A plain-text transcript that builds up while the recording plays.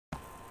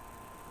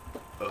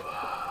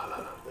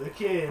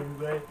Okay,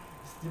 everybody,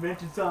 it's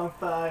Demented Song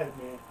 5,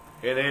 man.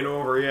 It ain't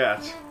over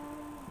yet.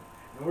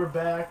 And we're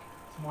back.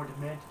 Some more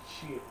Demented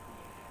shit.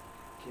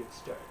 Get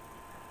started.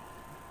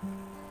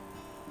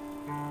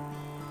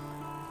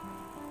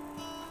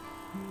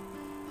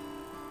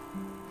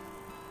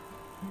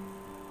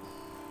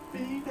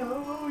 We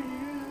know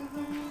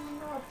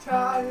you're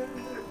tired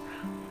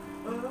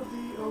of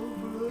the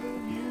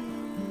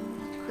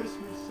overused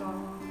Christmas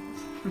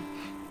songs.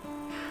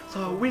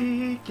 So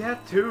we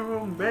get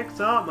to mix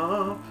them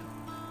up.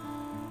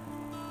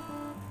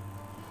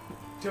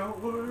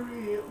 Don't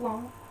worry, it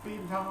won't be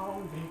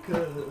long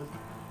because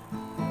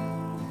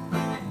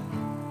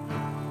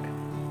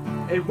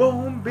it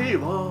won't be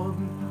long,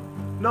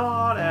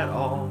 not at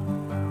all.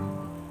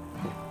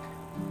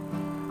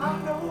 I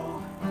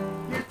know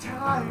you're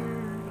tired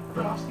of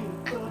Frosty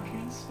the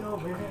fucking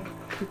Snowman,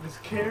 this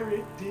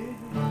carrot dish.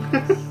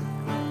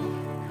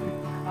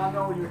 I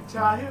know you're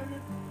tired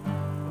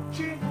of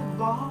jingle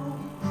balls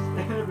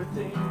and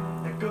everything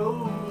that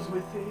goes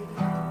with it.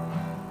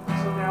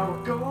 So now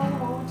we're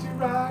going to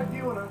write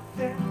you an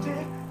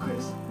authentic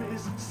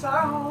Christmas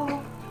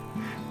song.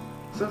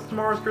 Since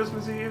tomorrow's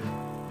Christmas Eve.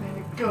 And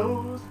it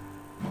goes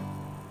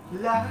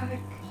like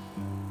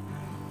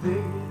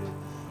this.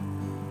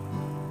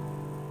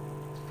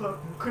 It's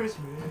fucking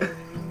Christmas.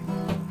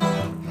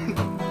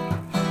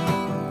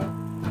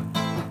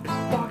 It's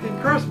fucking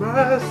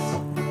Christmas.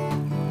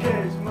 Get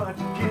as much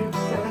gifts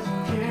as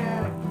you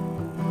can.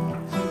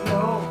 So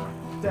know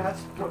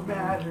that's what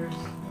matters.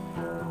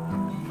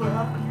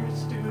 Fuck your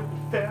stupid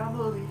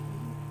family.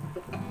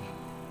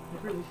 They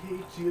really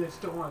hate you, they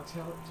just don't want to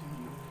tell it to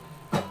you.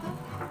 The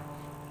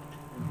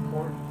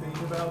important thing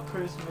about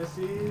Christmas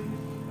is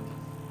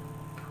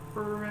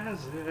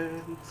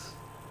Presents.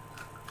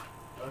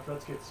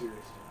 let's get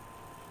serious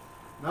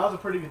now. That was a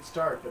pretty good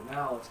start, but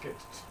now let's get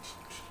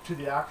to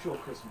the actual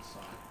Christmas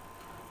song.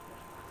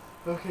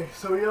 Okay,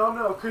 so we all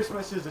know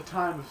Christmas is a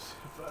time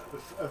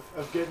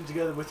of getting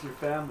together with your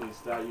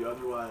families that you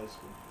otherwise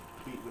would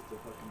beat with the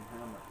fucking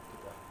hammer to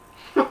death.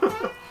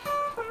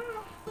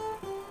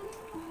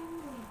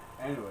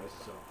 Anyways,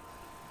 so.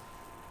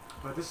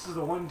 But this is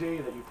the one day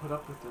that you put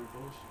up with their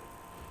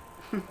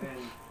bullshit.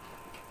 And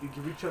you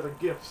give each other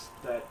gifts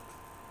that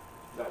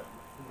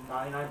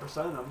 99%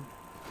 of them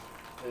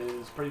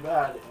is pretty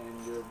bad,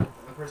 and the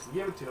person you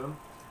give it to them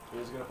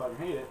is gonna fucking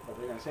hate it, but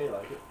they're gonna say they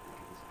like it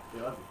because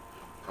they love you.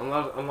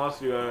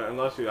 Unless you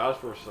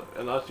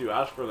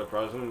ask for the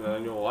present,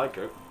 then you'll like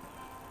it.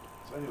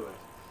 So anyways,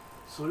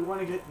 so we want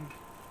to get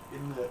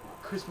in the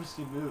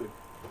Christmassy mood.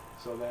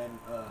 So then,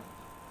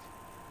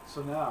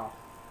 so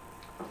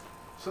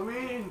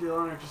me and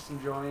Dylan are just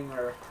enjoying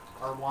our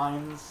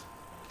wines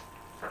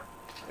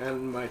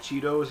And my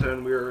Cheetos,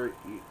 and we're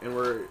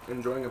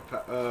enjoying a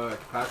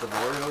pack of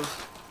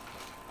Oreos.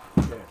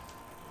 Okay.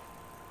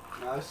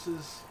 Now this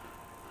is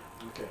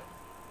okay.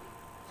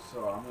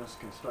 So I'm just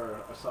gonna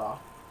start us off.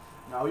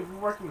 Now we've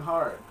been working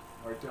hard,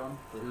 right, Dylan?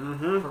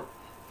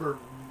 For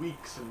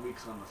weeks and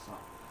weeks on the song.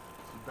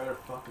 So you better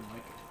fucking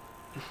like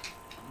it.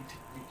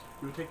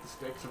 We take the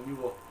sticks and we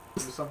will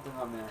do something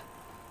on there.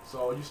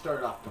 So you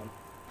start off, Dylan.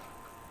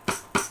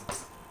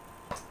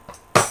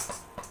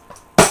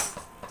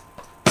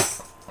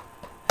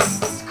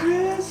 It's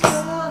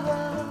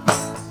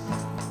Christmas.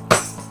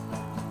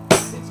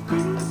 It's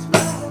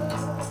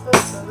Christmas.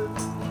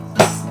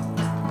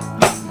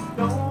 It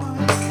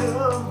only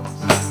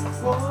comes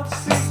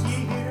once a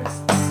year.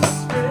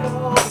 Spread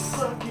all the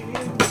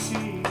fucking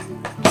cheer.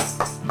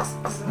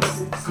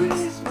 It's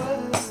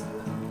Christmas.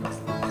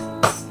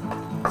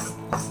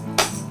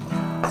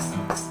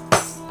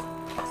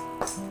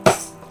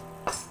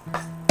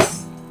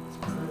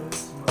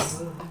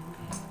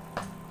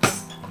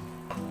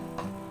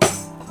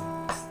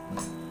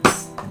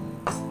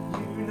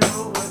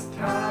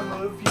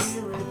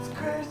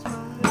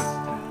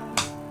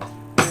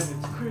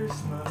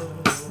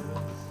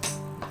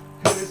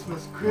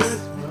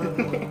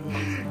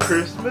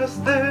 Christmas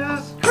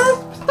this,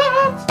 Christmas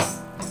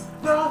that.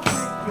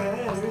 Nothing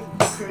better than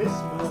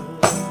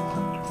Christmas.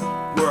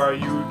 Where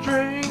you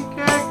drink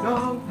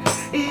eggnog,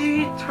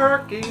 eat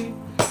turkey,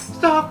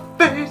 stuff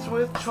face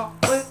with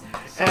chocolate,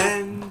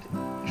 and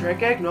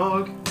drink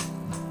eggnog.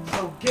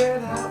 So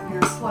get out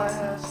your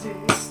plastic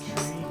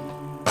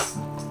trees,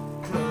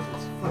 'cause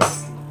it's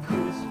fucking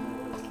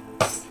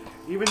Christmas.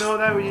 Even though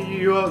that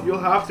you'll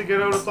have to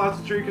get out a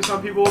plastic tree because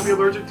some people will be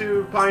allergic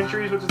to pine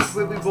trees, which is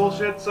completely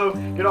bullshit. So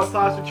get out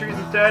plastic trees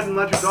instead and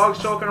let your dogs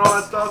choke and all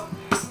that stuff.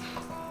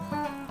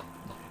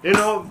 You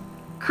know,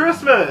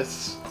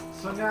 Christmas.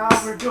 So now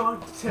we're going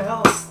to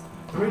tell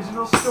the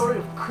original story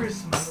of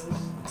Christmas.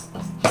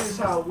 Here's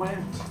how it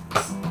went.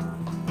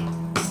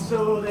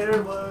 So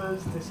there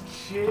was this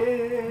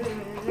chick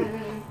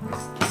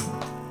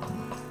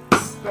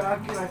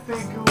back in, I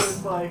think it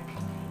was like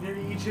near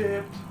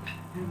Egypt.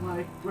 And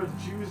like where the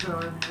Jews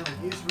are in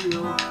like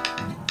Israel.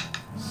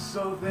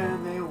 So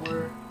then they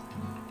were,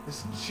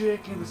 this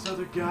chick and this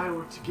other guy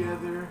were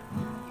together,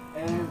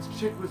 and this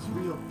chick was a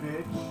real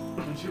bitch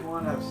and she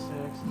wanted to have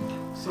sex.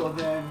 So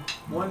then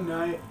one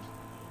night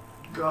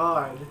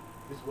God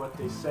is what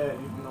they said,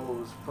 even though it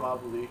was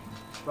probably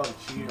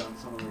cheating on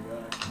some other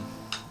guy.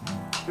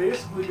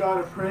 Basically got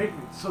her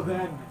pregnant, so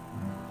then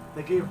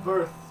they gave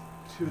birth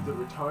to the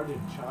retarded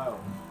child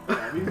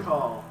that we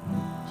call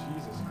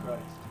Jesus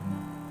Christ.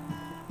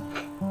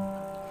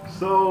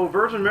 So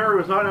Virgin Mary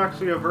was not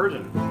actually a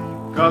virgin,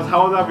 because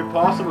how would that be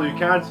possible? You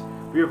can't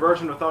be a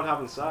virgin without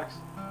having sex.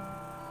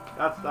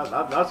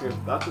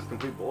 That's just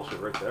complete bullshit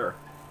right there.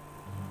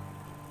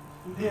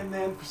 And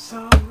then for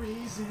some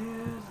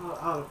reason,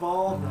 out of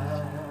all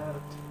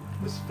that,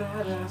 this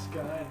fat ass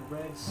guy in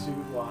a red suit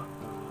walked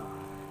by.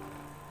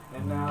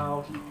 And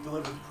now he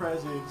delivers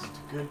presents to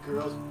good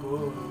girls and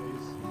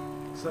boys.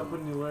 Except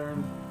when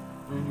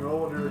you're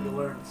older, you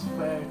learn it's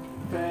fake,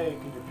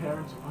 and your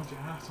parents are a bunch of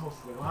assholes,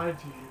 so they lied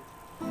to you.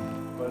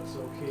 But it's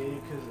okay,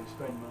 because they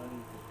spend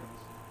money for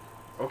presents.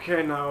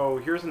 Okay, now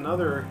here's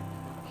another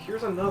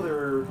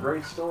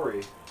great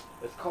story.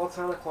 It's called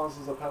Santa Claus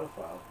is a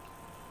Pedophile.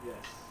 Yes.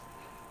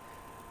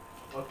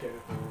 Okay.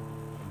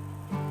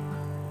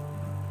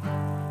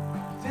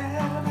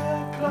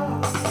 Santa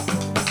Claus is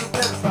a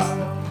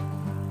pedophile.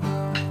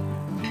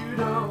 If you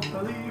don't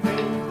believe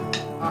it,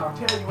 I'll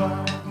tell you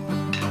why.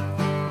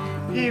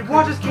 He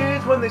watches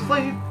kids when they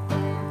sleep.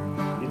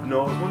 He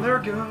knows when they're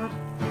good.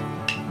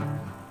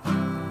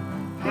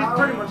 He's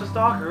pretty much a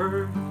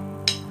stalker.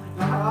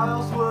 Now how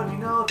else would he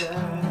know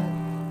that?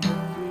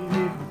 If he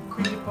didn't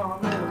creep on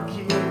little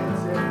kids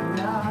every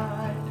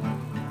night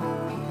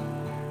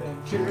and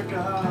jerk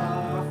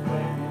off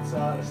when it's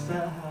out of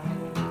sight.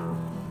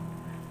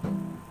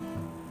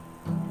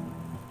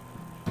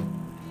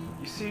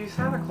 You see,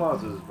 Santa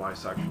Claus is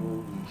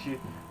bisexual.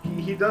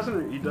 He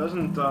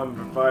doesn't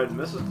provide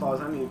Mrs.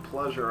 Claus any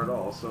pleasure at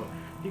all. So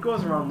he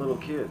goes around little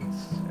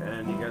kids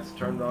and he gets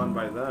turned on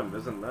by them.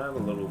 Isn't that a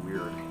little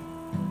weird?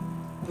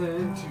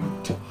 Then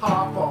to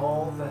top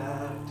all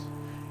that,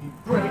 he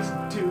breaks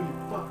into your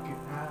fucking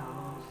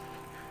house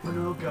for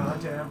no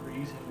goddamn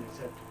reason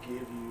except to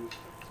give you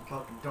some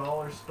fucking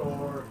dollar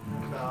store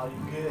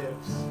value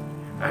gifts.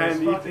 And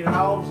And his fucking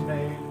albums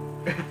made,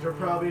 they're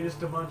probably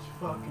just a bunch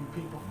of fucking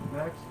people from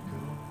Mexico.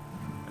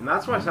 And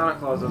that's why Santa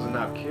Claus doesn't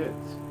have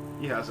kids.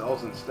 He has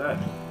elves instead.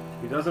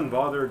 He doesn't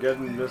bother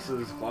getting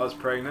Mrs. Claus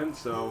pregnant,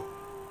 so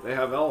they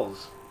have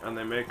elves, and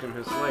they make him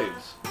his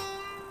slaves.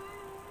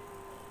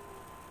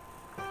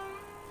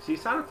 See,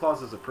 Santa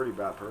Claus is a pretty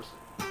bad person.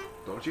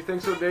 Don't you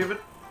think so, David?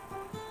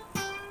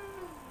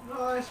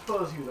 No, I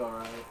suppose he's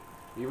alright.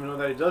 Even though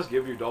that he does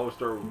give you dollar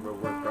store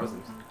worth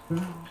presents.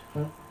 Those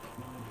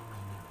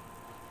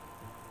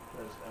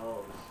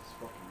elves, it's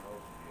fucking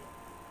elves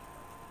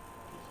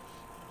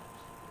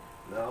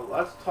in Now,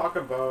 let's talk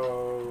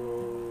about...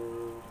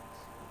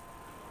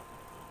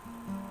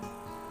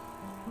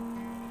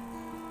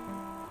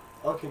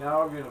 Okay,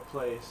 now we're gonna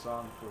play a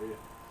song for you.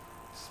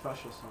 A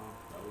special song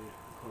that we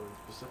recorded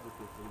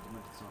specifically for the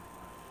Demented Song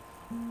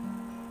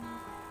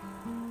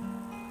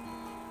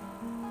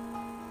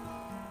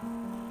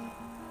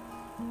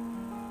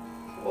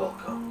 5.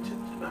 Welcome to the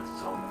Demented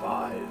Zone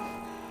 5.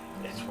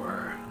 It's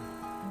where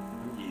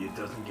it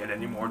doesn't get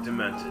any more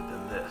demented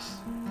than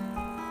this.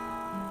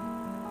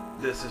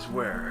 This is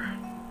where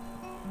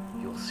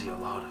you'll see a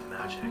lot of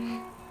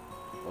magic.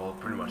 Well,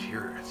 pretty much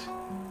hear it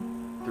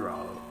through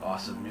our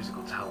awesome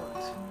musical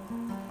talent.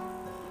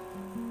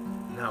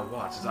 Now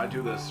watch as I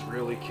do this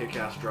really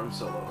kick-ass drum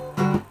solo.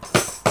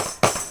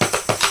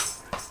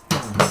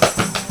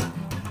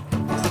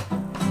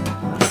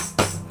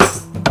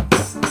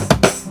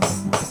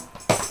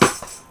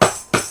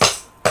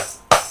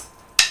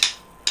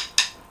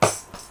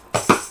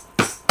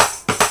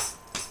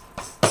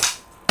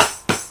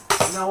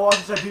 Now watch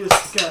as I do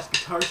this kick-ass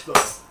guitar solo.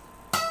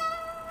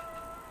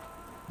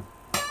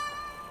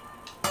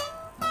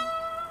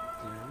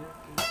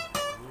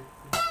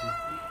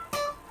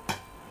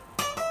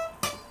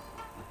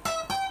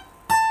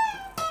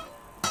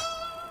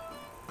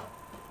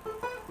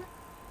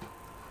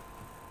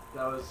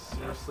 That was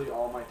seriously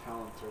all my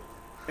talents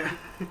right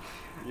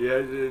Yeah,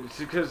 it's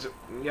because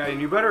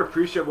and you better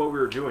appreciate what we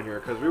were doing here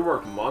because we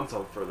worked months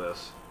on for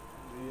this.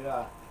 there.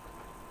 Yeah.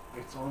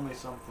 It's only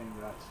something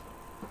that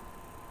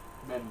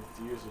men with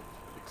years of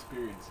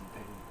experience and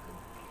pain could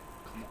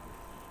come up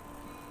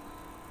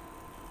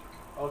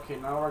with. Okay,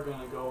 now we're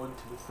gonna go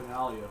into the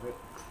finale of it.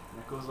 And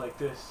it goes like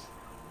this.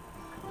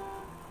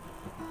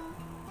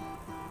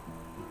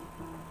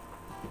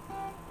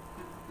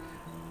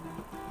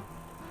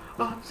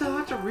 I'm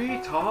such a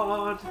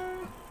retard.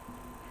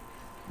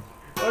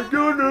 I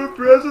got no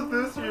present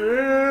this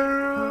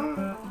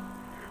year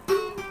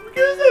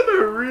because I'm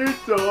a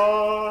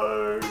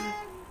retard.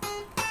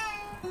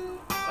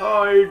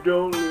 I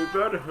don't live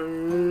at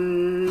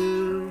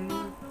home.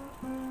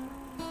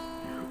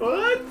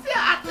 I'm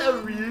such a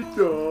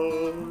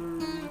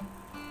retard.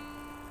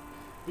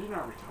 But you're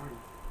not retarded.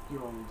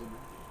 You're only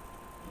demented.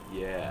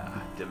 Yeah,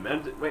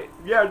 demented. Wait,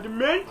 yeah,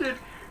 demented.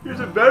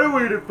 There's a better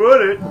way to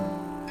put it.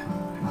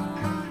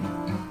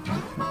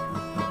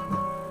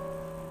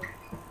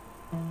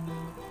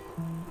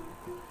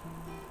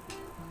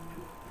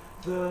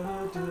 The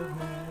The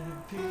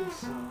Demented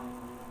Song,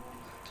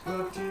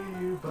 brought to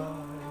you by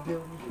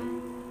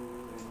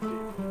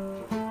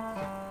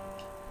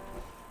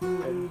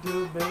The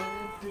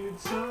Demented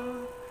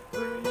Song,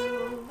 where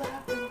you'll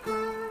laugh and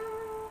cry.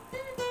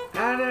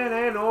 And it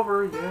ain't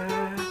over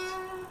yet.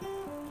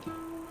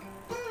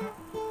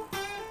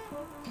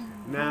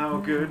 Now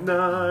good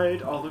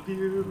night, all of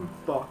you.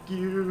 Fuck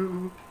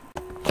you.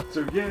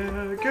 So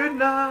yeah, good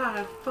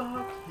night.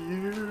 Fuck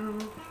you.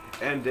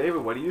 And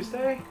David, what do you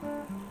say?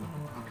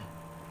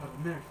 Have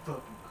a Merry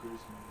fucking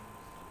Christmas.